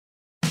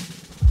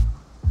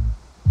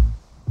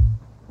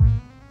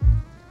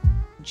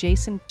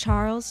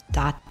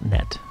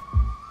jasoncharles.net.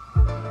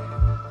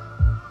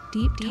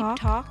 Deep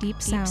talk,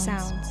 deep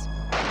sounds.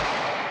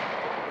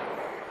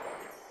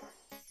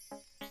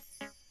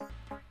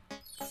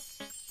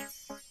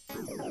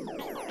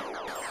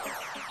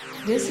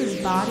 This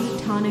is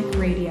BODYTONIC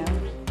Radio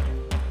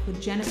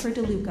with Jennifer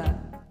DeLuca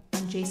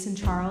on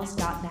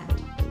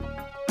jasoncharles.net.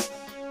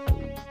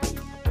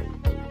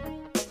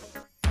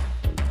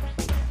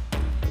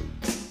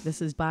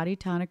 This is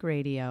BODYTONIC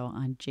Radio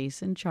on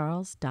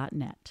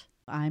jasoncharles.net.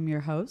 I'm your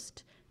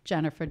host,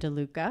 Jennifer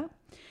DeLuca,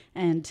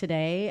 and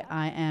today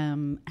I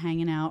am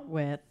hanging out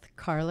with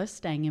Carla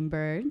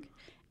Stangenberg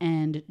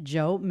and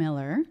Joe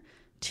Miller,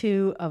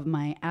 two of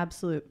my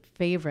absolute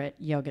favorite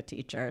yoga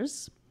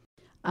teachers.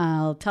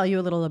 I'll tell you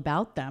a little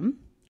about them.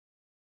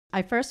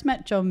 I first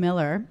met Joe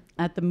Miller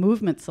at the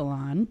Movement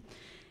Salon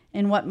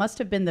in what must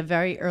have been the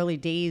very early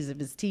days of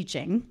his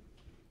teaching,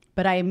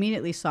 but I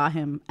immediately saw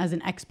him as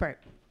an expert.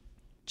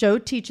 Joe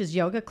teaches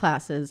yoga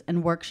classes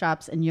and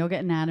workshops in yoga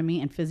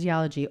anatomy and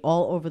physiology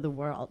all over the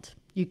world.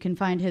 You can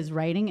find his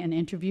writing and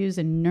interviews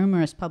in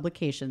numerous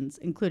publications,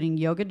 including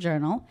Yoga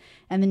Journal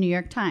and the New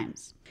York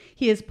Times.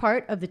 He is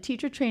part of the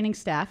teacher training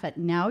staff at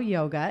Now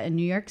Yoga in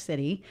New York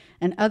City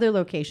and other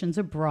locations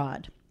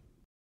abroad.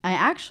 I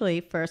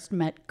actually first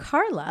met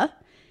Carla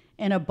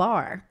in a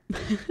bar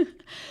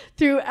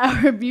through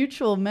our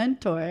mutual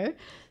mentor,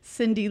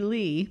 Cyndi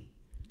Lee.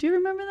 Do you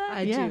remember that?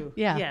 I do.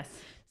 Yeah. Yes.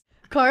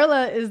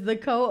 Carla is the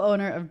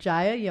co-owner of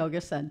Jaya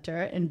Yoga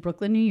Center in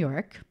Brooklyn, New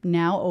York,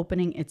 now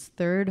opening its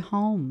third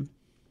home.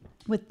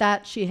 With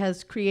that, she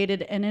has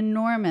created an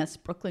enormous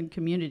Brooklyn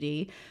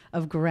community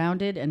of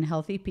grounded and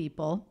healthy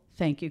people.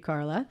 Thank you,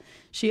 Carla.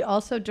 She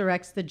also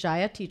directs the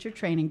Jaya Teacher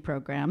Training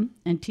Program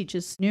and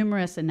teaches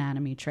numerous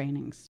anatomy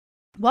trainings.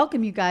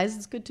 Welcome, you guys.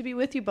 It's good to be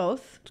with you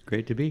both. It's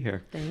great to be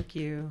here. Thank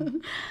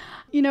you.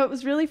 You know, it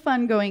was really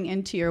fun going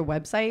into your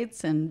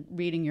websites and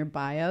reading your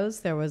bios.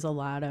 There was a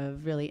lot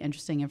of really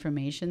interesting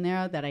information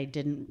there that I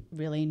didn't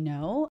really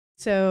know.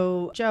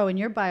 So, Joe, in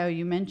your bio,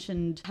 you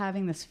mentioned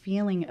having this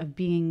feeling of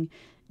being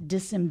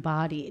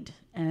disembodied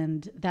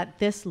and that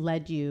this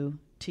led you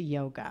to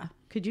yoga.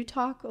 Could you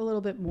talk a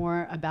little bit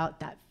more about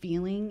that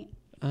feeling?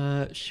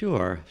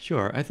 Sure.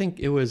 I think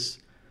it was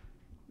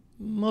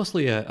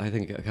mostly, a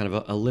kind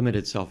of a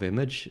limited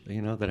self-image,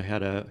 that I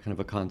had a kind of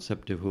a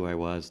concept of who I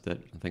was that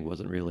I think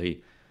wasn't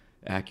really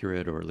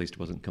accurate, or at least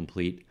wasn't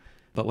complete.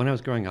 But when I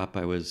was growing up,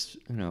 I was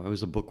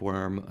a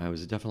bookworm. I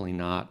was definitely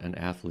not an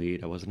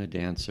athlete. I wasn't a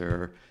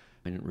dancer.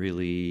 I didn't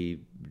really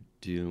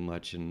do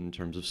much in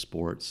terms of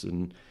sports.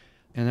 And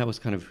that was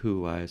kind of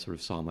who I sort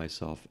of saw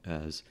myself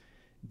as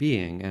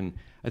being. And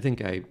I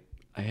think I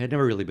had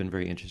never really been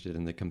very interested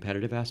in the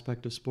competitive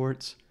aspect of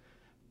sports.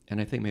 And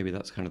I think maybe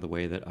that's kind of the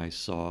way that I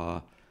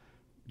saw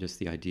just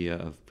the idea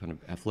of kind of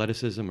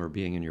athleticism or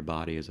being in your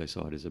body, as I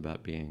saw it, as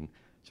about being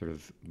sort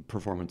of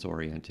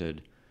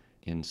performance-oriented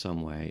in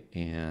some way,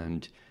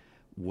 and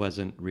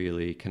wasn't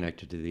really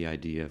connected to the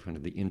idea of kind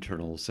of the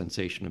internal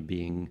sensation of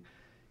being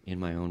in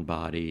my own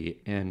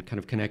body, and kind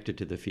of connected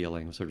to the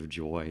feeling of sort of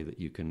joy that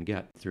you can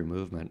get through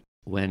movement.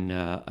 When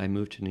I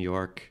moved to New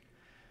York,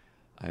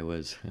 I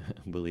was,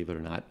 believe it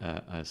or not,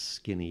 a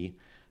skinny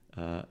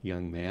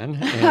young man,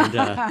 and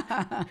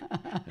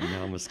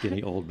now I'm a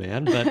skinny old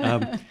man.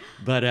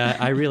 But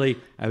I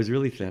was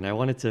really thin. I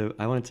wanted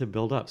to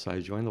build up, so I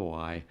joined the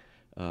Y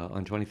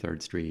on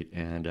 23rd Street,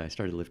 and I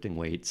started lifting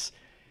weights,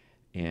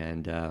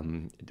 and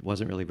it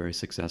wasn't really very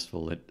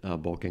successful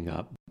at bulking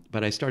up.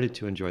 But I started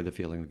to enjoy the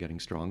feeling of getting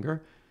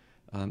stronger,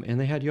 and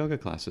they had yoga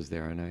classes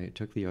there, and I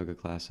took the yoga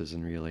classes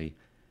and really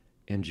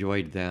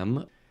enjoyed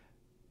them.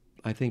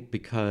 I think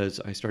because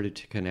I started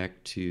to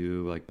connect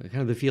to like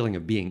kind of the feeling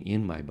of being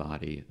in my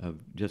body, of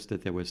just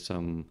that there was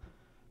some,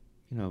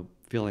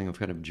 feeling of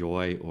kind of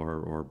joy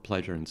or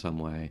pleasure in some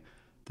way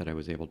that I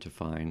was able to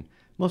find,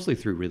 mostly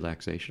through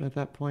relaxation at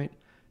that point.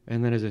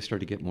 And then as I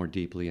started to get more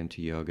deeply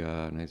into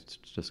yoga and I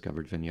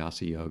discovered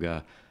vinyasa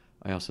yoga,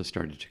 I also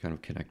started to kind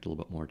of connect a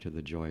little bit more to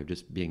the joy of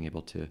just being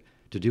able to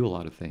do a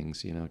lot of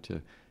things,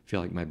 to feel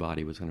like my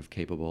body was kind of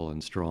capable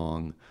and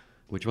strong,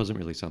 which wasn't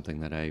really something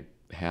that I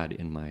had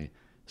in my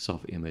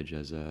self-image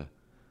as a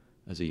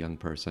young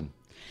person.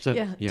 So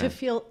to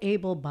feel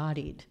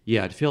able-bodied.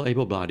 Yeah, to feel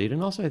able-bodied,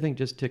 and also I think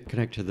just to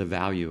connect to the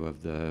value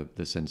of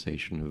the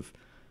sensation of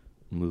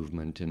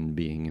movement and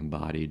being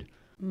embodied.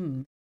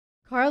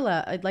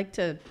 Carla, I'd like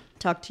to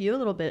talk to you a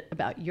little bit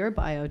about your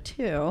bio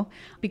too,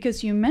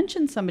 because you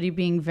mentioned somebody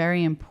being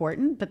very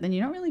important, but then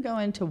you don't really go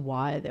into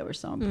why they were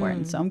so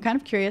important. So I'm kind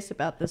of curious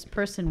about this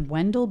person,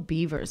 Wendell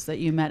Beavers, that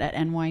you met at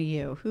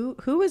NYU.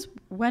 Who is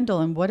Wendell,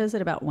 and what is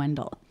it about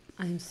Wendell?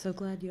 I'm so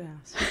glad you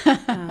asked.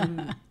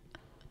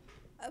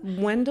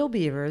 Wendell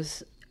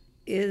Beavers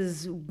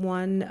is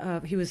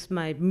he was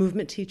my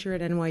movement teacher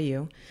at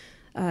NYU.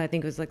 I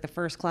think it was like the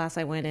first class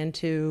I went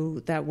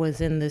into that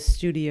was in the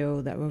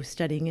studio that I was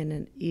studying in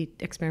an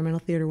experimental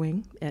theater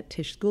wing at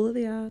Tisch School of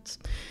the Arts.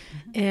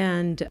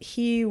 And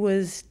he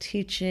was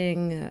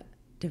teaching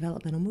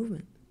developmental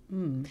movement.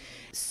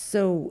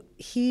 So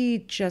he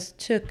just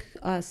took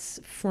us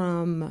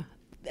from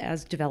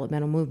as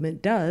developmental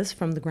movement does,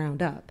 from the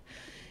ground up.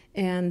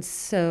 And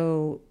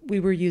so we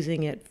were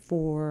using it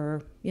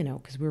for,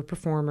 because we were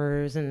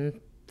performers and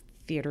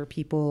theater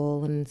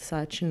people and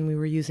such, and we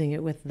were using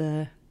it with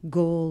the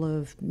goal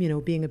of,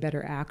 being a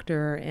better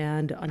actor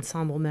and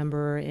ensemble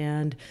member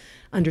and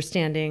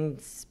understanding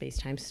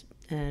space-time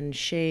and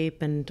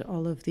shape and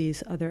all of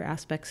these other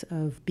aspects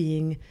of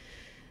being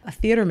a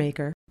theater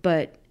maker.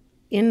 But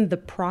in the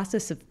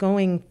process of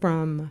going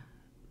from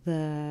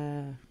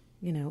the,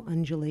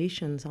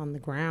 undulations on the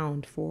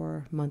ground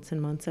for months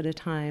and months at a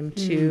time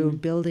to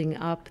building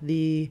up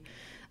the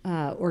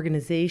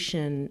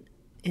organization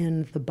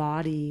in the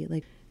body,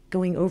 like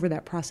going over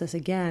that process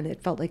again,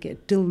 it felt like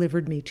it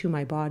delivered me to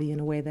my body in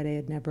a way that I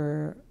had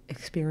never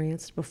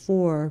experienced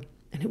before.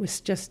 And it was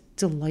just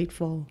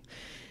delightful.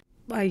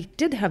 I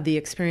did have the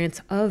experience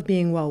of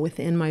being well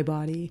within my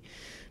body,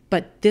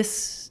 but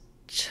this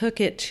took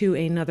it to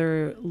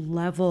another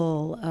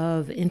level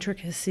of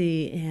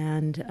intricacy,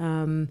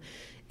 and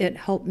it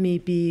helped me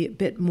be a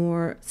bit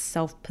more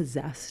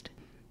self-possessed.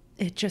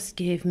 It just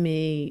gave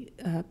me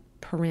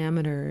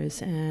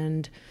parameters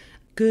and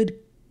good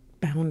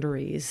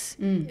boundaries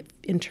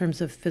in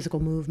terms of physical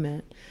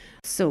movement.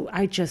 So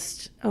I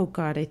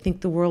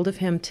think the world of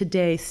him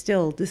today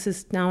still.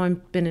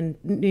 I've been in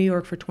New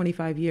York for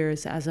 25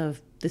 years as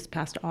of this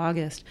past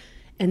August,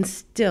 and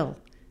still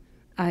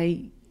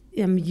I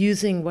am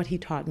using what he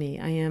taught me.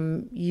 I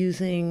am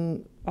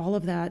using all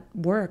of that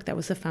work that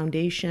was the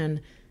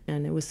foundation,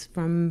 and it was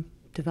from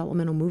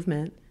developmental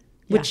movement,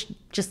 which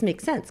just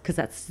makes sense because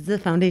that's the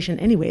foundation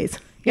anyways.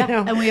 You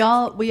know? And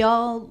we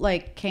all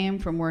like came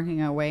from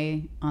working our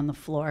way on the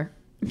floor.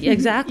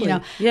 Exactly.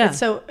 Yeah.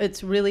 So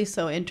it's really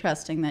so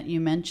interesting that you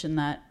mentioned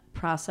that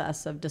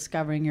process of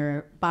discovering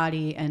your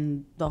body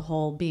and the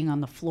whole being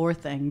on the floor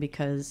thing,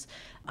 because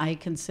I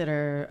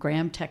consider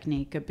Graham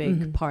technique a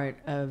big part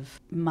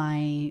of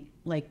my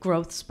like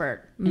growth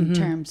spurt in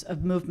terms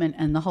of movement,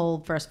 and the whole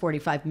first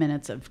 45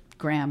 minutes of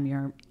Graham,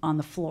 you're on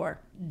the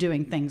floor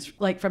doing things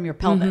like from your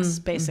pelvis,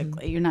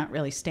 basically. You're not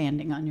really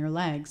standing on your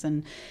legs.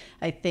 And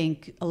I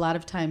think a lot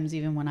of times,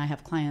 even when I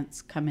have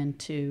clients come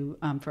into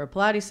for a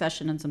Pilates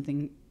session and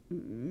something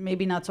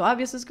maybe not so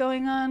obvious is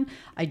going on,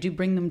 I do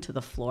bring them to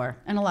the floor.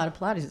 And a lot of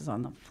Pilates is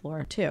on the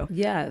floor too.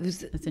 Yeah.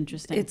 It's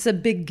interesting. It's a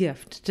big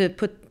gift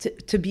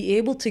to be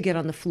able to get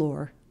on the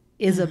floor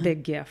is a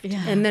big gift.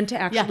 Yeah. And then to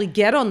actually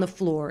get on the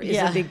floor is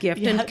a big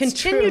gift. And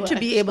continue to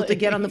be able to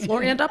get on the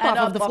floor and up off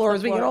of the floor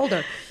as we get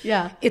older.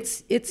 Yeah.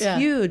 It's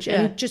huge.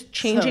 Yeah. And just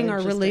changing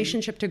our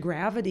relationship to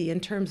gravity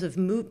in terms of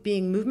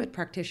being movement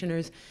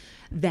practitioners,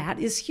 that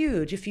is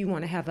huge. If you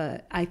want to have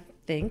I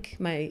think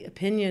my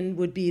opinion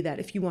would be that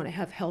if you want to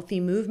have healthy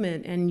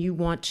movement and you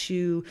want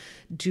to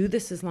do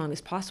this as long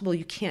as possible,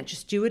 you can't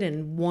just do it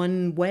in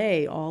one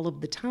way all of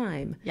the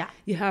time. Yeah.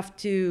 You got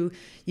to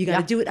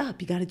do it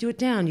up, you got to do it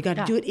down, you got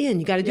to do it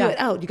in, you got to do it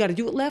out, you got to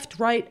do it left,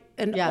 right,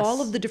 and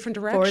all of the different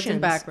directions.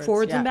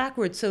 Forwards and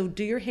backwards. So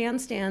do your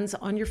handstands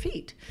on your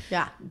feet.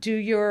 Yeah. Do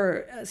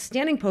your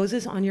standing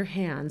poses on your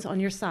hands,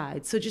 on your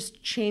sides. So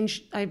just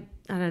change, I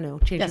don't know,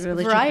 change the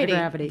relationship to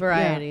gravity.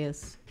 Variety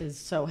is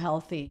so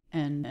healthy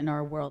in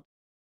our world.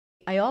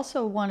 I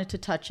also wanted to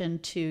touch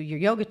into your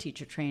yoga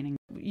teacher training.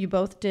 You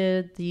both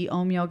did the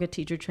Om Yoga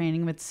teacher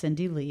training with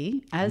Cyndi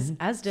Lee,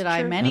 as did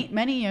I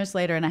many years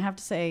later. And I have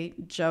to say,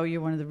 Joe,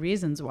 you're one of the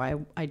reasons why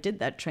I did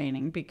that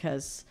training,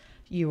 because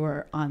you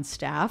were on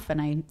staff and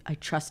I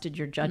trusted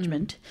your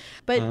judgment.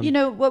 But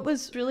what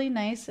was really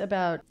nice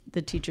about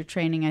the teacher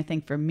training, I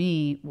think for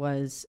me,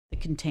 was the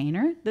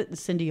container.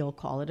 Cyndi will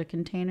call it a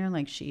container.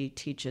 Like, she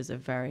teaches a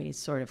very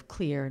sort of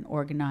clear and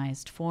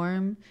organized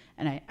form.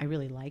 And I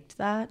really liked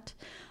that.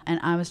 And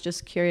I was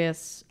just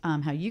curious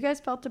how you guys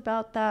felt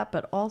about that,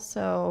 but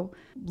also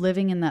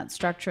living in that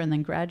structure and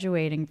then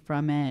graduating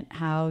from it,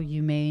 how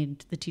you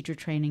made the teacher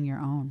training your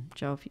own.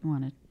 Joe, if you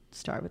want to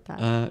start with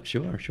that.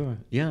 Sure.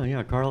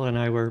 Yeah. Carla and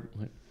I were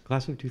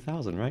class of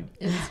 2000, right?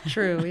 It's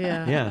true,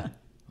 yeah. Yeah.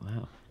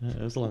 Wow.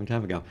 That was a long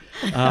time ago.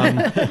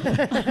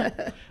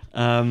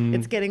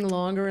 It's getting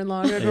longer and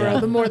longer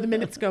the more the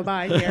minutes go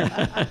by here.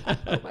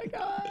 Oh my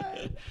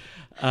God.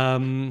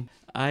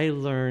 I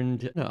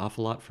learned an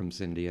awful lot from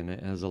Cyndi, and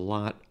it has a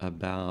lot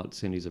about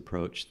Cindy's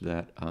approach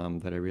that I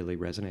really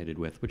resonated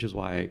with, which is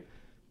why I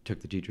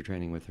took the teacher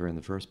training with her in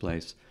the first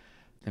place.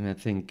 And I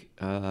think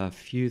a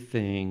few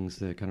things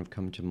that kind of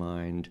come to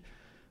mind.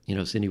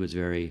 Cyndi was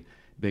very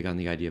big on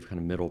the idea of kind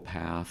of middle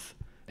path,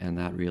 and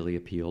that really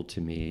appealed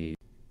to me.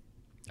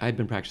 I'd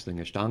been practicing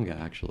Ashtanga,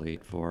 actually,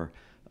 for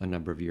a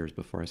number of years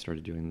before I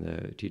started doing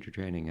the teacher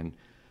training, and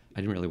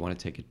I didn't really want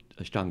to take an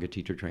Ashtanga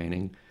teacher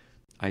training.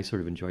 I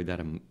sort of enjoyed that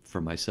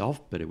for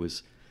myself, but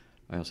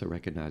I also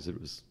recognized it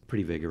was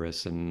pretty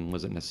vigorous and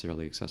wasn't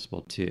necessarily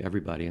accessible to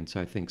everybody. And so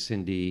I think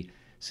Cyndi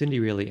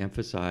really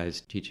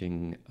emphasized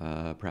teaching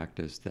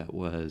practice that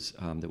was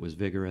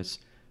vigorous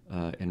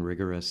and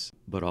rigorous,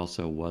 but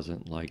also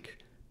wasn't like,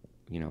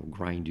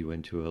 grind you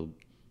into a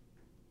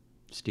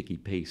sticky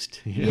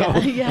paste.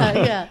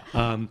 Yeah.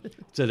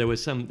 So there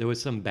was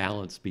some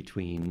balance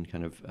between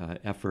kind of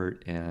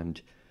effort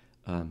and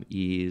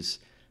ease.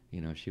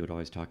 She would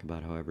always talk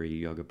about how every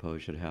yoga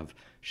pose should have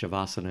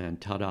shavasana and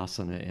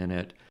tadasana in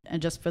it.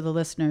 And just for the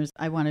listeners,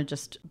 I want to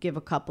just give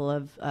a couple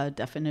of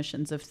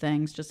definitions of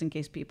things, just in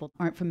case people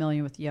aren't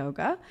familiar with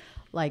yoga.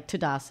 Like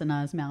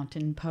Tadasana is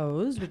mountain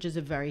pose, which is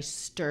a very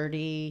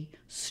sturdy,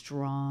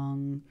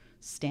 strong,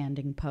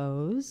 standing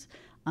pose.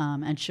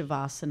 And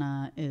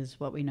Shavasana is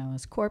what we know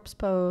as corpse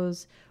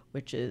pose,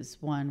 which is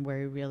one where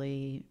you're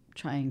really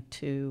trying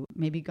to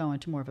maybe go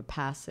into more of a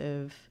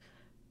passive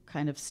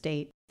kind of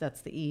state.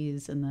 That's the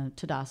ease, and the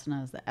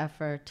Tadasana is the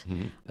effort.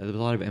 Mm-hmm. There's a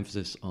lot of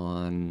emphasis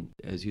on,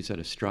 as you said,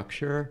 a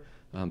structure,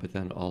 but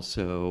then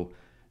also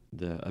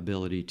the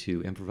ability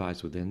to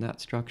improvise within that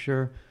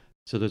structure.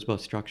 So there's both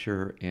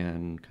structure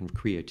and kind of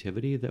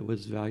creativity that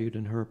was valued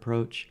in her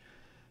approach.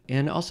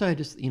 And also I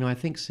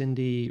think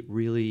Cyndi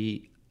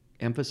really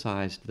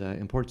emphasized the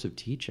importance of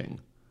teaching,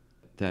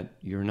 that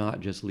you're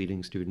not just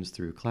leading students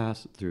through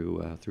class,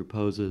 through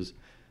poses,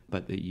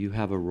 but that you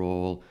have a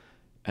role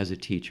as a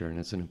teacher, and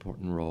it's an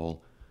important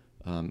role.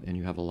 And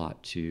you have a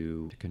lot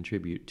to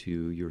contribute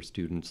to your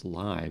students'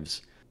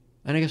 lives.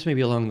 And I guess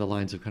maybe along the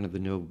lines of kind of the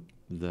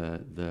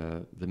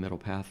middle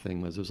path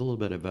thing there's a little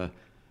bit of a,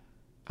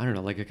 I don't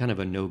know, like a kind of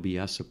a no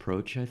BS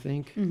approach, I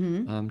think,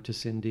 to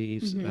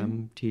Cyndi's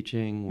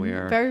teaching,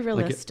 where very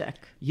realistic.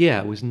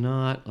 It was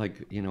not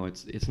like,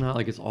 it's not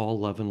like it's all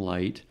love and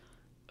light.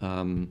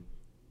 There's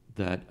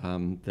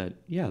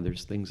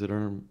things that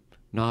are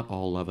not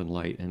all love and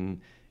light,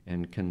 and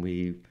can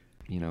we,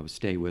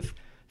 stay with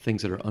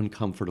things that are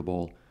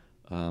uncomfortable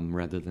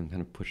rather than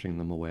kind of pushing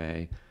them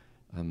away.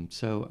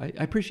 So I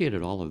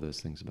appreciated all of those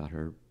things about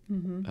her,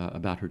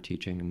 about her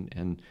teaching,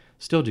 and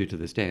still do to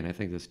this day. And I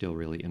think they still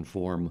really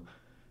inform.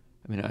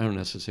 I mean, I don't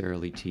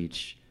necessarily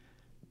teach,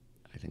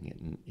 I think,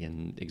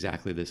 in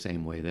exactly the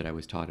same way that I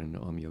was taught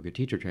in yoga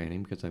teacher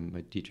training, because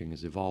my teaching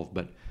has evolved.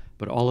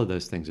 But all of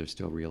those things are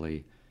still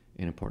really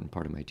an important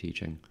part of my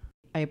teaching.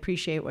 I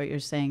appreciate what you're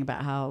saying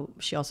about how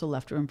she also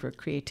left room for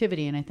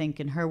creativity. And I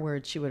think in her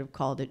words, she would have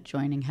called it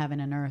joining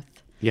heaven and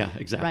earth. Yeah,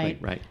 exactly.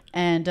 Right.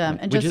 And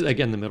which is,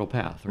 again, the middle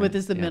path. Right? Which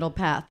is the middle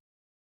path.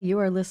 You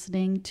are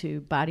listening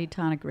to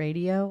BODYTONIC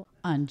RADIO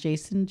on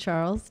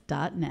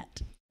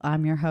jasoncharles.net.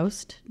 I'm your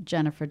host,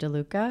 Jennifer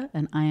DeLuca,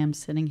 and I am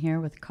sitting here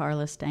with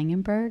Carla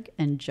Stangenberg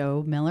and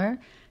Joe Miller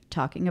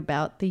talking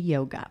about the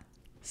yoga.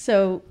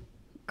 So,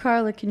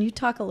 Carla, can you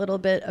talk a little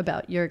bit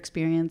about your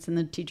experience in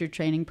the teacher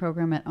training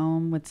program at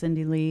OM with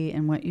Cyndi Lee,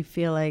 and what you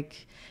feel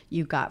like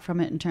you got from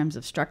it in terms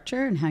of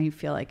structure, and how you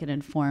feel like it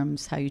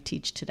informs how you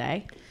teach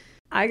today?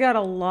 I got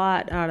a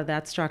lot out of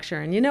that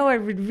structure. And, I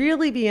would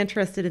really be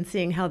interested in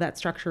seeing how that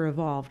structure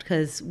evolved,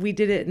 because we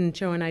did it, and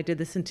Joe and I did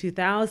this in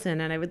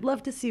 2000, and I would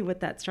love to see what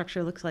that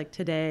structure looks like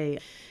today.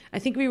 I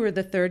think we were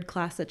the third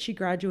class that she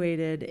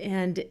graduated.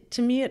 And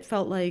to me, it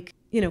felt like,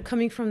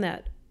 coming from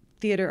that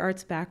theater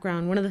arts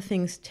background, one of the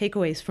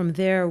takeaways from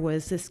there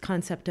was this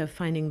concept of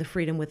finding the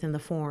freedom within the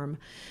form.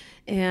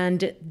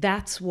 And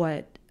that's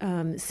what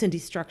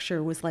Cyndi's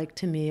structure was like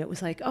to me. It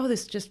was like,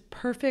 this just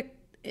perfect,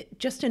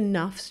 just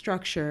enough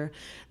structure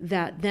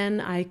that then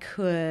I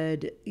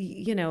could,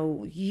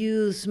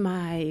 use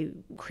my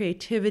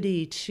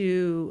creativity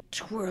to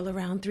twirl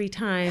around 3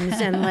 times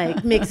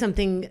and make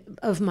something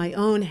of my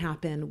own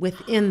happen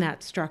within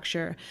that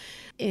structure.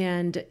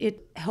 And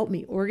it helped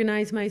me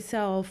organize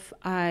myself.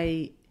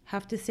 I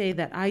have to say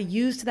that I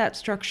used that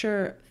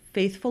structure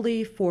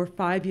faithfully for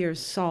 5 years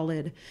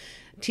solid,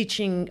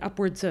 teaching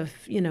upwards of,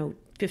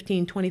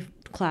 15, 20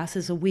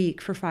 classes a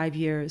week for 5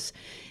 years.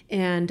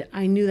 And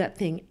I knew that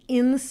thing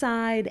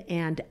inside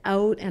and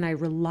out, and I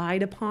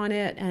relied upon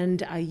it,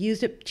 and I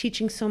used it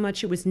teaching so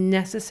much it was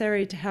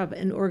necessary to have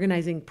an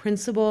organizing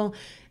principle.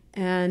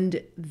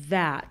 And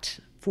that,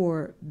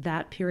 for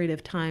that period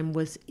of time,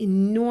 was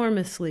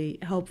enormously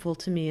helpful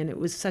to me, and it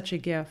was such a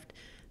gift.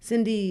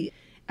 Cyndi,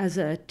 as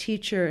a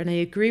teacher, and I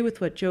agree with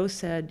what Joe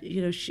said,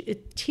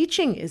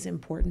 teaching is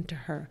important to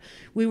her.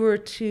 We were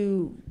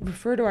to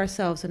refer to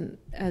ourselves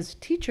as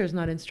teachers,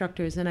 not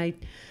instructors, and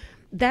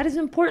that is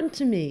important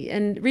to me.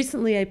 And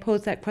recently I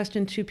posed that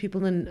question to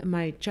people in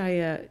my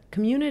Jaya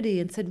community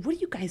and said, what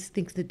do you guys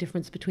think is the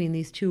difference between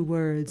these two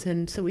words?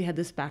 And so we had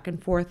this back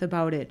and forth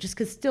about it, just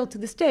because still to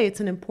this day it's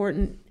an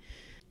important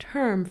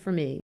term for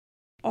me.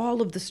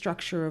 All of the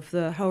structure of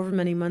the however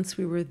many months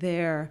we were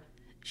there,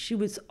 she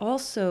was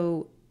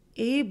also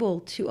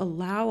able to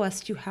allow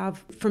us to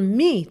have, for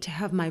me, to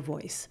have my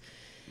voice.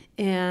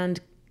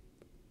 And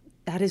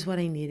that is what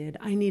I needed.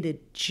 I needed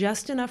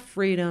just enough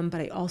freedom,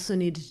 but I also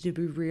needed to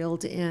be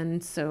reeled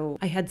in. So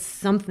I had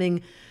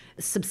something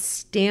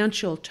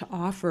substantial to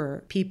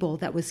offer people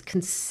that was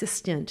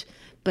consistent,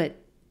 but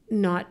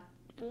not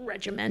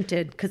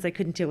regimented, because I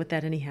couldn't deal with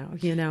that anyhow,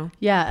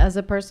 Yeah, as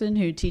a person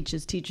who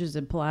teaches teachers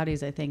in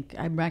Pilates, I think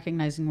I'm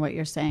recognizing what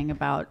you're saying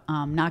about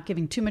not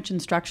giving too much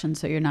instruction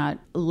so you're not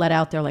let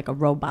out there like a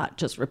robot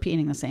just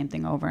repeating the same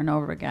thing over and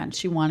over again.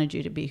 She wanted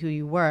you to be who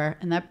you were.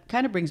 And that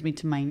kind of brings me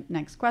to my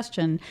next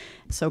question.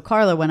 So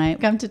Carla, when I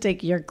come to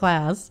take your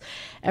class,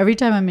 every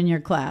time I'm in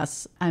your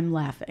class, I'm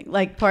laughing.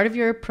 Like, part of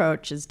your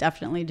approach is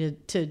definitely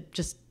to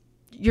just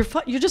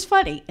you're just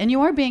funny, and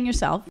you are being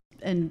yourself.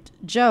 And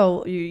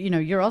Joe,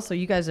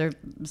 you guys are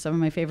some of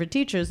my favorite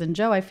teachers. And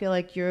Joe, I feel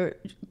like your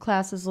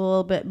class is a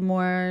little bit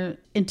more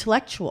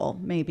intellectual,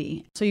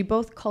 maybe. So you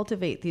both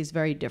cultivate these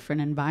very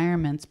different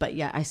environments, but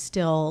yeah,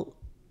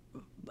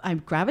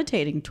 I'm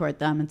gravitating toward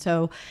them. And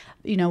so,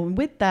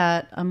 with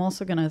that, I'm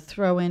also going to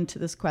throw into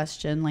this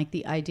question, like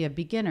the idea of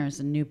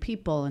beginners and new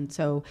people. And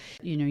so,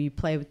 you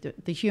play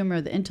with the humor,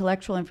 the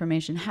intellectual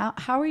information.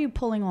 How are you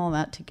pulling all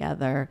that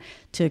together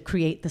to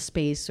create the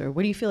space? Or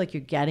what do you feel like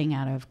you're getting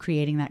out of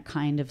creating that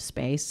kind of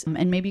space?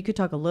 And maybe you could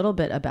talk a little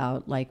bit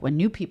about like when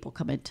new people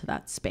come into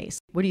that space.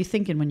 What are you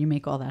thinking when you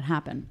make all that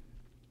happen?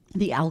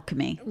 The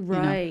alchemy.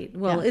 Right.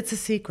 Well, it's a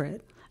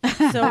secret.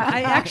 So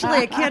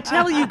I can't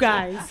tell you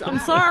guys. I'm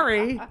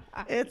sorry.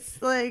 It's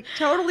like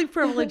totally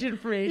privileged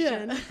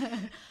information.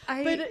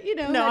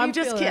 Yeah. No, I'm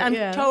just kidding.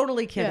 I'm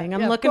totally kidding.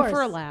 I'm looking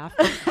for a laugh.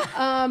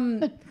 I'm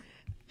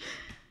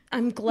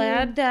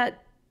glad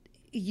that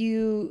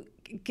you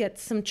get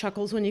some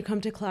chuckles when you come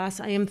to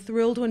class. I am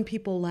thrilled when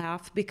people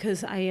laugh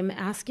because I am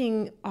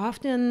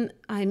often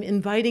I'm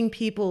inviting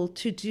people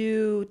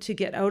to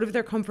get out of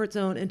their comfort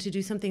zone and to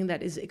do something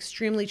that is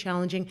extremely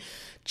challenging.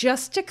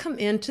 Just to come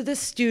into the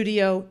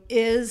studio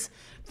is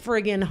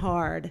friggin'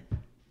 hard.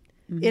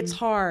 Mm-hmm. It's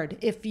hard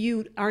if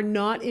you are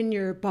not in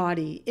your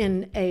body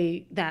in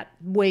that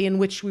way in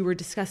which we were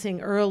discussing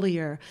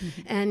earlier,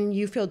 mm-hmm. and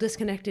you feel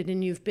disconnected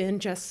and you've been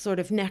just sort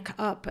of neck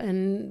up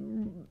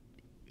and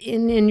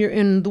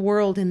in the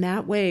world in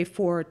that way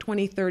for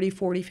 20, 30,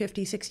 40,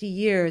 50, 60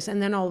 years.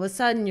 And then all of a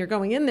sudden you're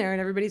going in there and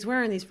everybody's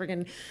wearing these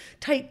friggin'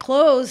 tight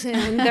clothes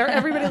and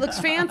everybody looks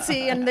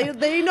fancy and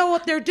they know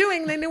what they're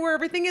doing. They know where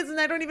everything is and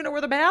I don't even know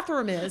where the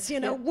bathroom is.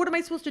 What am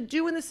I supposed to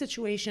do in this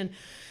situation?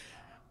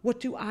 What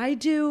do? I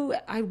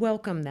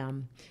welcome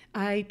them.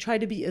 I try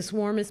to be as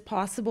warm as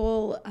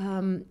possible.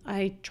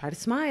 I try to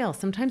smile.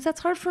 Sometimes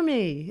that's hard for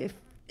me. If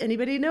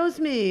anybody knows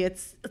me,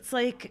 it's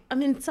like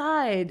I'm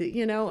inside,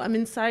 I'm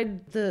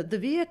inside the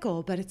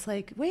vehicle, but it's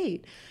like,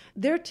 wait,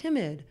 they're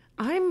timid.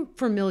 I'm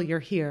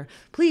familiar here.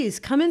 Please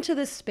come into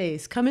this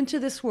space, come into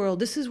this world.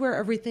 This is where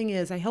everything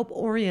is. I help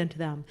orient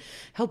them.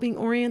 Helping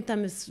orient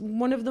them is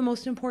one of the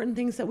most important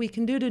things that we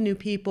can do to new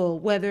people,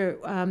 whether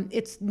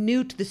it's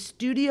new to the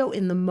studio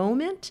in the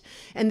moment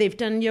and they've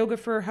done yoga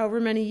for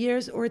however many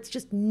years, or it's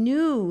just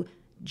new,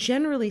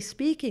 generally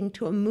speaking,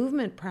 to a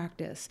movement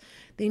practice.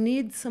 They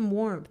need some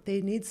warmth.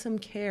 They need some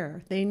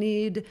care. They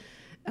need,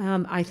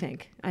 I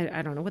think,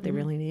 I don't know what they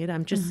really need.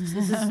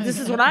 This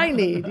is what I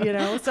need,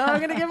 so I'm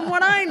going to give them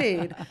what I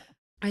need.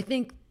 I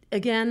think,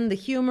 again, the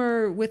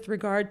humor with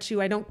regard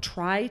to, I don't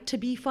try to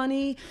be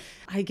funny.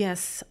 I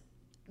guess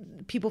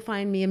people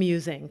find me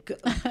amusing.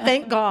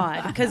 Thank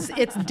God, because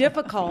it's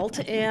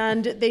difficult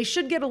and they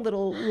should get a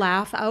little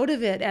laugh out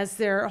of it as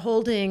they're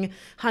holding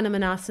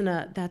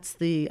Hanumanasana. That's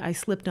the I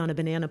slipped on a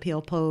banana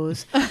peel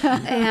pose.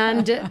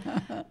 And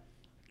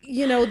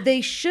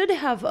they should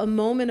have a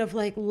moment of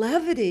like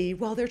levity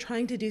while they're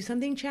trying to do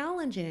something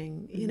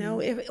challenging,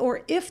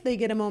 if they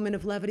get a moment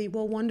of levity,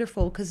 well,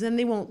 wonderful, because then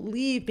they won't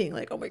leave being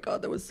like, oh my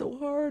God, that was so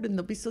hard, and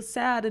they'll be so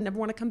sad and never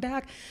want to come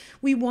back.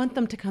 We want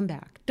them to come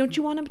back. Don't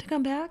you want them to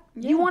come back?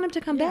 Yeah. You want them to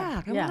come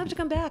back. I want them to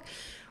come back.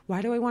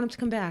 Why do I want them to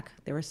come back?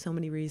 There are so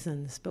many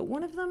reasons, but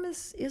one of them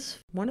is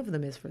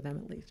for them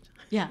at least.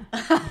 Yeah.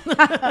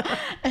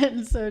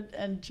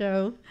 And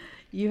Joe,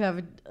 you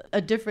have a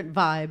different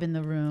vibe in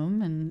the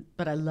room,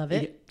 but I love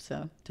it.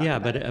 So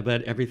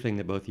but everything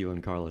that both you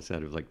and Carla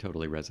said like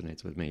totally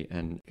resonates with me.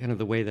 And kind of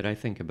the way that I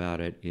think about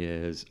it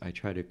is I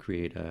try to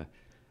create a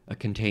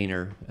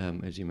container,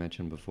 as you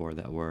mentioned before,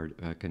 that word,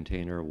 a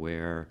container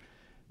where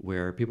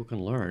people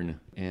can learn.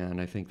 And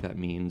I think that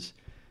means,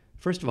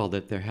 first of all,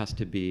 that there has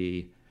to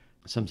be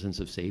some sense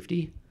of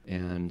safety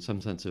and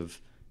some sense of,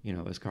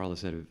 as Carla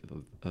said,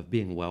 of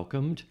being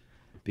welcomed.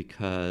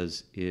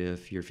 Because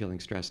if you're feeling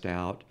stressed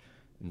out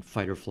and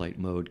fight or flight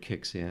mode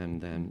kicks in,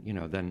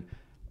 then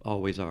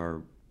always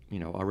our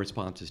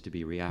response is to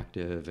be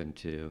reactive and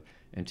to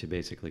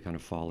basically kind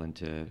of fall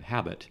into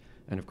habit.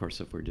 And of course,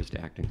 if we're just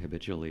acting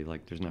habitually,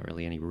 like there's not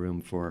really any room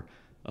for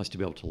us to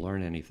be able to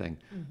learn anything.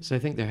 Mm-hmm. So I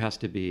think there has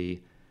to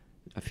be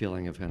a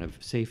feeling of kind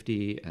of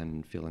safety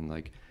and feeling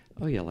like,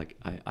 oh yeah, like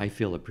I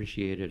feel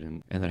appreciated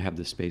and that I have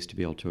this space to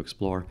be able to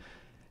explore.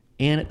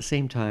 And at the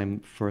same time,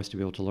 for us to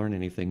be able to learn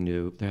anything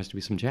new, there has to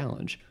be some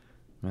challenge,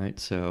 right?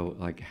 So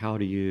like, how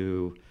do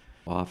you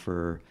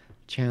offer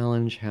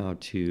challenge, how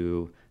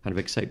to kind of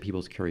excite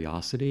people's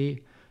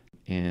curiosity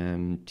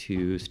and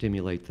to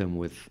stimulate them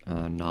with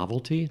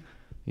novelty,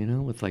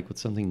 with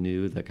something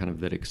new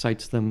that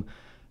excites them,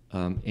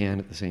 and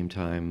at the same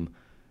time,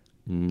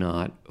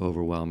 not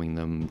overwhelming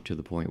them to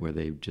the point where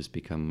they just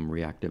become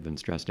reactive and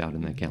stressed out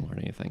and they can't learn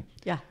anything.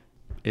 Yeah.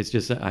 It's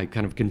just I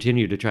kind of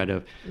continue to try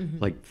to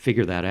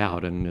figure that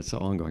out, and it's an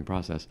ongoing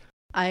process.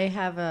 I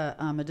have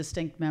a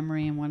distinct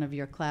memory in one of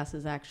your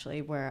classes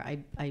actually where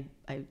I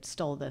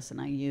stole this and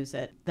I use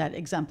it. That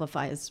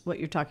exemplifies what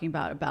you're talking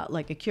about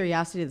like a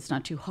curiosity that's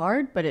not too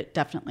hard, but it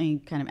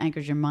definitely kind of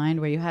anchors your mind,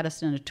 where you had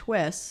us in a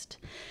twist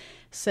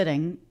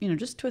sitting,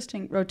 just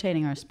twisting,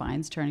 rotating our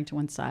spines, turning to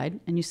one side.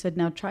 And you said,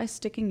 now try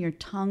sticking your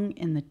tongue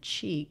in the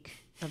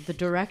cheek of the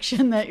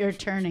direction that you're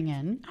turning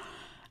in.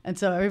 And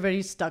so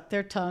everybody stuck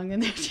their tongue in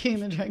their cheek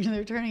in the direction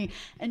they're turning.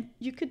 And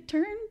you could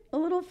turn a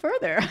little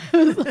further. I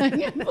was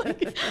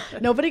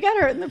like, nobody got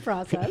hurt in the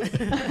process.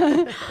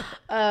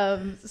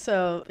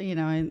 So,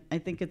 I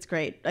think it's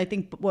great. I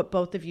think what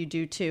both of you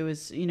do too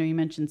is, you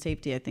mentioned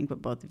safety. I think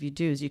what both of you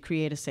do is you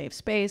create a safe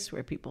space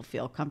where people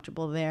feel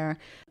comfortable there.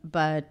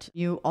 But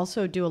you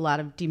also do a lot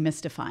of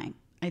demystifying.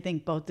 I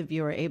think both of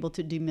you are able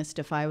to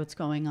demystify what's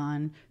going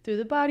on through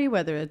the body,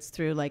 whether it's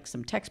through like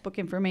some textbook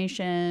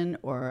information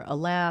or a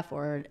laugh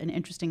or an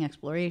interesting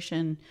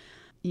exploration.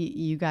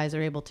 You guys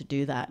are able to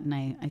do that. And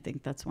I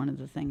think that's one of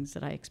the things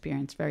that I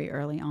experienced very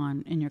early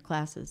on in your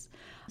classes.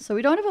 So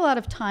we don't have a lot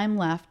of time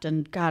left.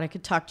 And God, I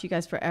could talk to you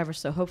guys forever.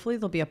 So hopefully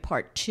there'll be a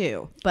part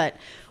 2. But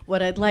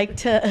what I'd like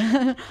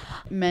to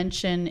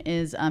mention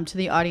is to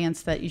the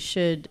audience that you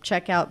should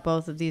check out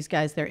both of these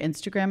guys, their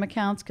Instagram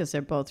accounts, because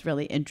they're both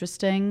really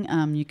interesting.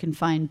 You can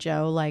find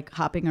Joe like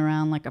hopping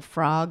around like a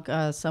frog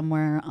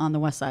somewhere on the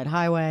West Side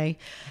Highway.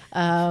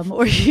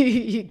 Or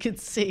you could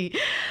see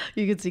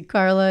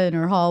Carla in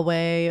her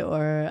hallway,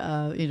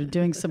 or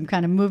doing some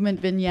kind of movement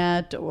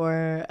vignette,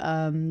 or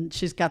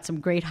she's got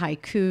some great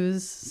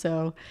haikus.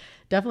 So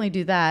definitely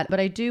do that. But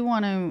I do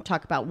want to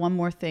talk about one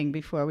more thing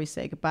before we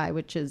say goodbye,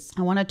 which is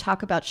I want to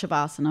talk about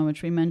Shavasana,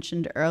 which we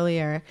mentioned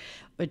earlier,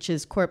 which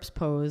is corpse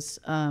pose.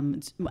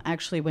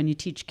 Actually, when you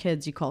teach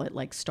kids, you call it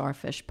like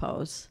starfish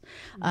pose.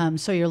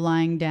 So you're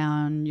lying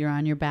down, you're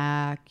on your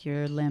back,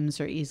 your limbs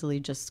are easily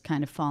just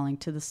kind of falling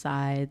to the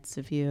sides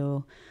of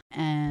you.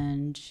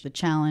 And the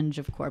challenge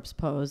of corpse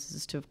pose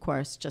is to, of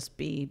course, just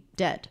be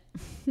dead.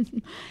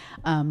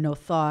 No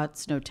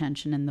thoughts, no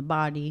tension in the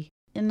body.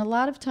 And a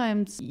lot of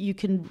times you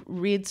can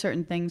read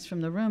certain things from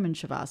the room in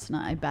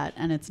Shavasana, I bet,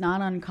 and it's not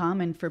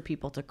uncommon for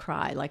people to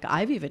cry. Like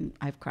I've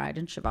cried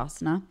in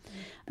Shavasana.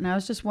 And I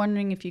was just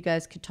wondering if you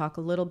guys could talk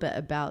a little bit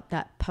about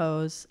that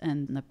pose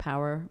and the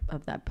power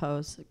of that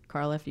pose.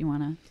 Carla, if you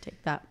want to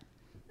take that.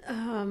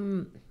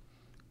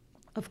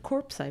 Of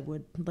course I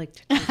would like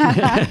to take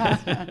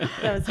that.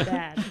 That was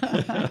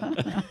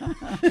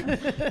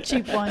bad.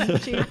 Cheap one,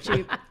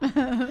 cheap.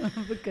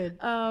 But good.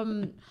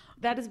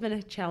 That has been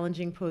a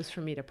challenging pose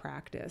for me to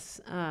practice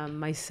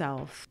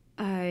myself.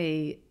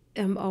 I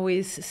am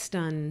always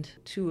stunned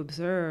to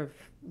observe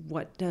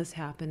what does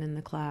happen in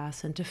the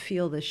class and to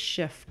feel the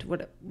shift.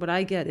 What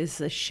I get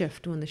is a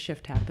shift when the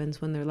shift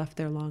happens, when they're left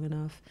there long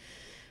enough,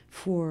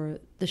 for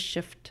the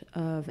shift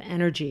of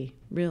energy,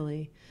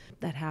 really,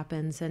 that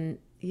happens. And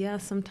yeah,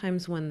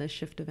 sometimes when the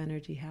shift of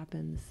energy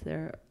happens,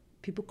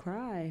 people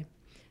cry.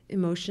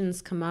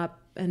 Emotions come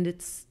up, and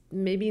it's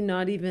maybe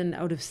not even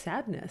out of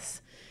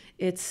sadness.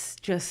 It's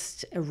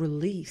just a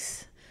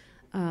release.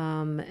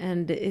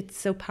 And it's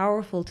so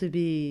powerful to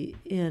be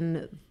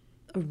in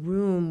a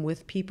room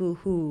with people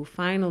who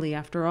finally,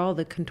 after all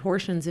the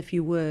contortions, if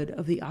you would,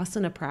 of the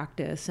asana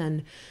practice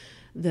and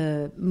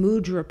the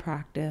mudra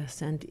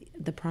practice and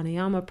the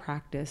pranayama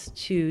practice,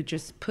 to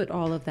just put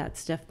all of that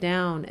stuff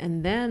down.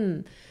 And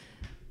then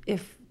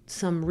if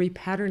some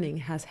repatterning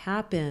has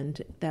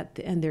happened,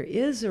 and there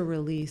is a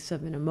release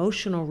of an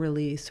emotional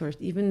release, or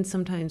even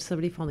sometimes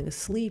somebody falling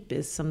asleep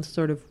is some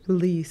sort of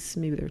release.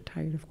 Maybe they're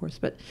tired, of course,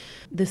 but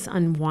this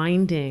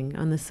unwinding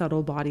on the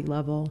subtle body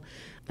level,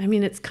 I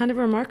mean, it's kind of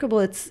remarkable.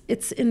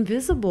 It's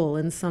invisible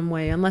in some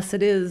way, unless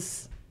it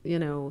is,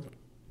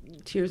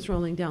 tears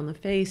rolling down the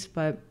face,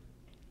 but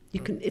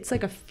it's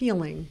like a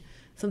feeling,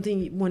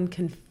 something one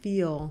can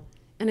feel.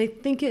 And I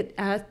think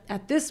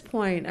at this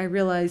point, I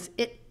realize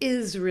it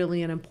is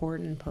really an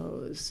important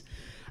pose.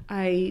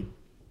 I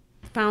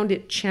found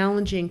it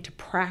challenging to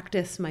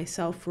practice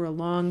myself for a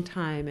long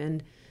time,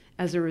 and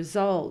as a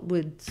result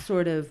would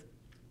sort of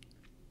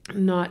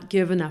not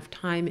give enough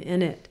time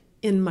in it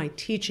in my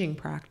teaching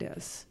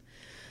practice.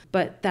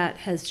 But that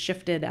has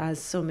shifted,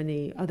 as so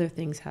many other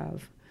things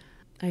have.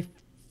 I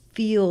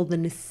feel the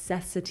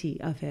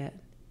necessity of it.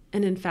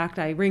 And in fact,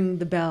 I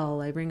ring a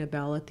bell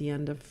at the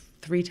end of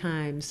 3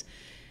 times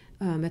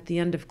at the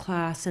end of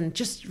class. And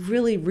just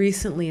really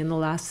recently, in the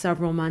last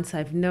several months,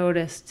 I've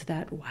noticed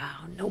that,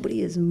 wow,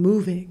 nobody is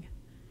moving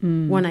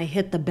when I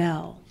hit the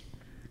bell.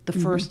 The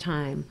first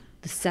time,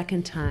 the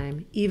second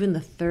time, even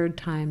the third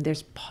time,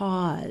 there's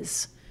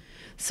pause.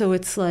 So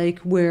it's like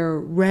we're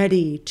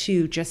ready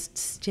to just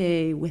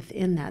stay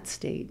within that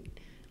state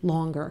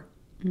longer.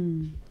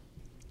 And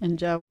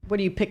Joe, what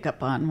do you pick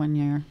up on when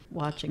you're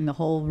watching the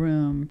whole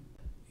room?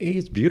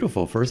 It's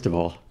beautiful, first of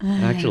all,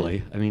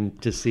 actually. I mean,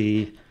 to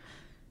see,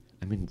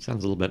 it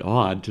sounds a little bit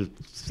odd to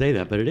say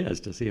that, but it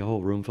is, to see a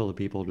whole room full of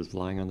people just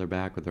lying on their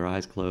back with their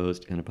eyes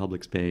closed in a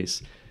public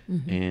space,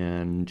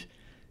 and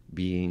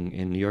being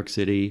in New York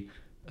City,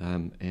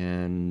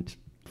 and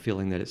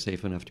feeling that it's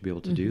safe enough to be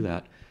able to do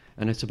that.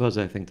 And I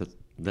think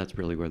that's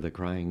really where the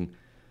crying,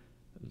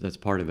 that's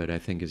part of it, I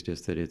think, is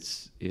just that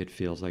it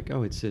feels like,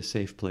 oh, it's a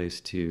safe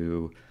place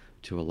to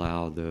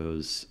allow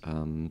those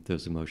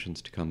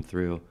emotions to come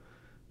through.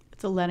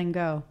 It's a letting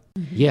go.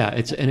 Yeah,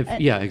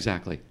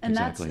 exactly. And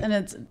exactly.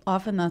 it's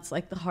often that's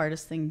like the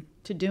hardest thing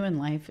to do in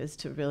life is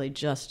to really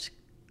just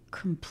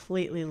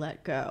completely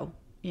let go,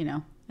 you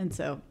know. And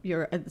so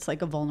it's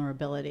like a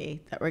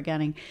vulnerability that we're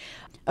getting.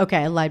 Okay,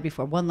 I lied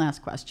before. One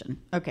last question.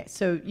 Okay,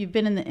 so you've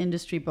been in the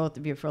industry, both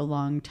of you, for a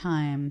long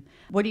time.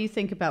 What do you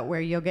think about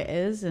where yoga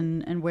is,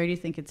 and where do you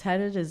think it's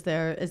headed? Is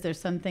there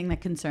something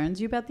that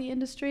concerns you about the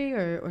industry,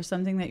 or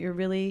something that you're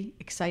really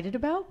excited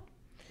about?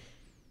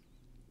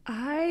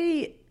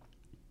 I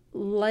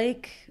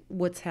like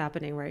what's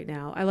happening right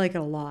now. I like it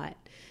a lot.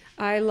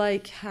 I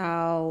like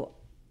how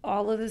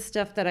all of the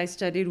stuff that I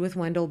studied with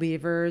Wendell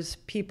Beavers,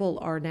 people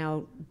are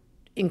now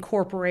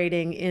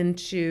incorporating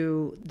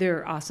into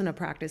their asana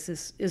practice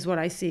is what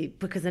I see,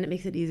 because then it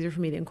makes it easier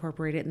for me to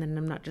incorporate it, and then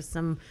I'm not just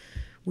some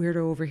weirdo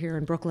over here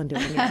in Brooklyn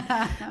doing it.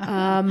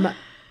 I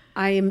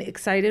am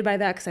excited by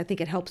that because I think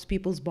it helps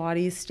people's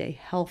bodies stay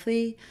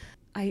healthy.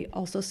 I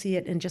also see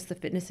it in just the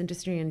fitness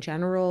industry in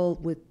general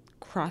with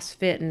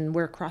CrossFit and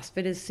where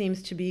CrossFit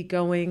seems to be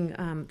going.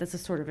 That's a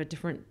sort of a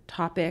different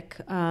topic.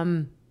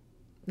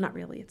 Not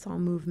really, it's all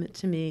movement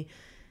to me.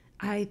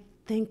 I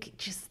think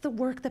just the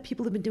work that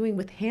people have been doing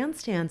with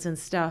handstands and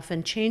stuff,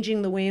 and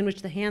changing the way in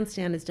which the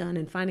handstand is done,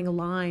 and finding a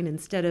line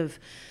instead of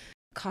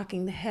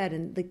cocking the head,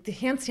 and the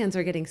handstands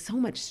are getting so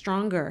much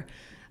stronger.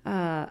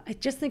 I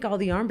just think all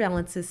the arm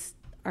balances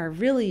are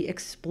really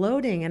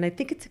exploding, and I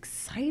think it's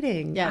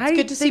exciting. Yeah, it's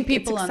good to see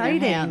people on their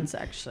hands,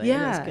 actually.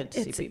 Yeah, it is good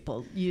to see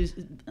people use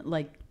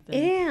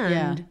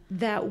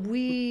that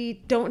we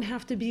don't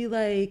have to be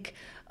like,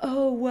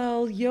 oh,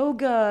 well,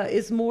 yoga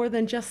is more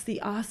than just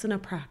the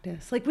asana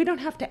practice. Like, we don't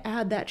have to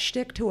add that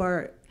shtick to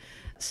our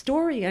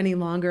story any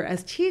longer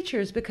as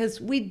teachers,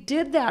 because we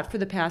did that for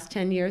the past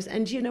 10 years.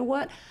 And you know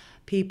what?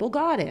 People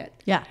got it.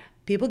 Yeah.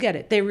 People get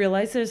it. They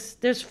realize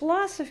there's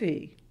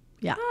philosophy.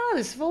 Yeah. Oh,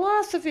 there's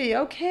philosophy.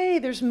 Okay,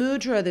 there's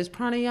mudra, there's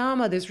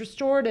pranayama, there's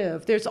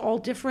restorative. There's all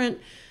different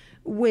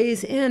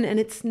ways in, and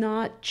it's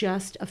not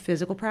just a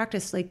physical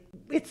practice. Like,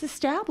 it's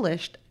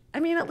established. I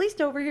mean, at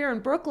least over here in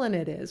Brooklyn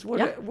it is. What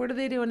are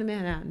they doing in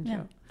Manhattan,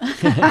 Joe?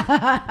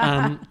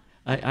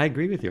 I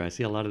agree with you. I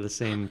see a lot of the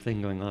same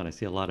thing going on. I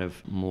see a lot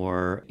of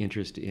more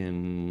interest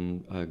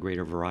in a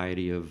greater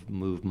variety of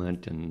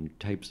movement and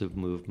types of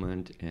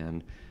movement,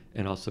 and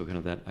also kind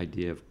of that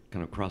idea of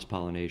kind of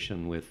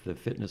cross-pollination with the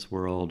fitness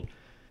world,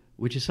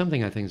 which is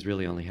something I think is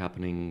really only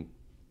happening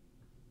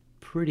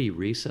pretty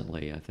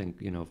recently. I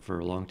think, for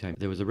a long time,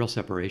 there was a real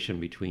separation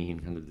between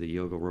kind of the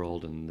yoga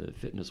world and the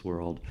fitness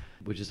world,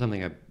 which is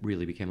something I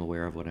really became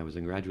aware of when I was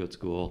in graduate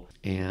school.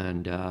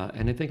 And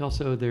I think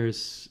also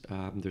there's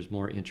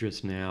more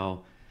interest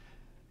now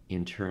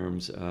in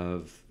terms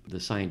of the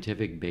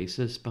scientific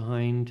basis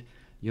behind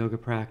yoga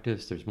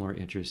practice. There's more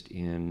interest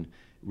in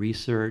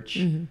research,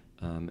 and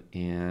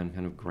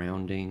kind of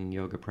grounding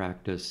yoga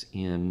practice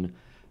in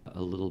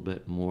a little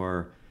bit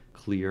more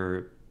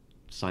clear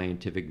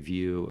scientific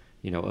view,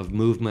 of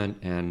movement,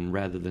 and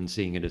rather than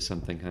seeing it as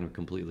something kind of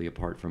completely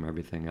apart from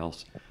everything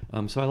else.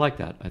 So I like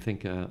that. I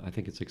think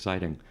it's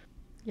exciting.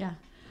 Yeah.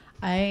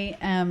 I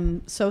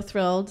am so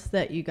thrilled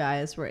that you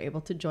guys were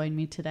able to join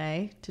me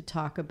today to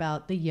talk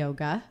about the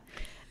yoga.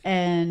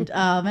 And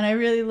I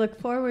really look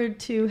forward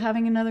to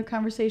having another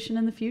conversation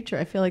in the future.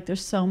 I feel like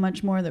there's so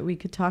much more that we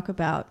could talk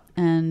about,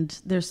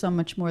 and there's so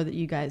much more that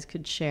you guys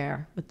could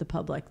share with the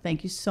public.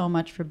 Thank you so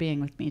much for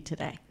being with me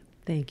today.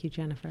 Thank you,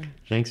 Jennifer.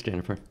 Thanks,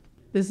 Jennifer.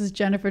 This is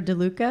Jennifer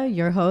DeLuca,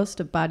 your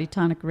host of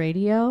BODYTONIC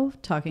RADIO,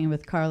 talking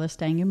with Carla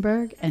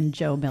Stangenberg and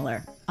Joe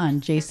Miller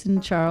on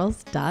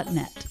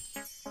jasoncharles.net.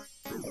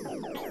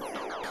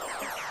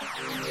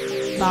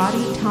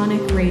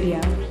 BODYTONIC Radio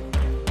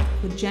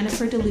with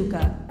Jennifer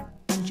DeLuca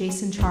on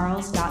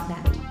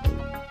jasoncharles.net.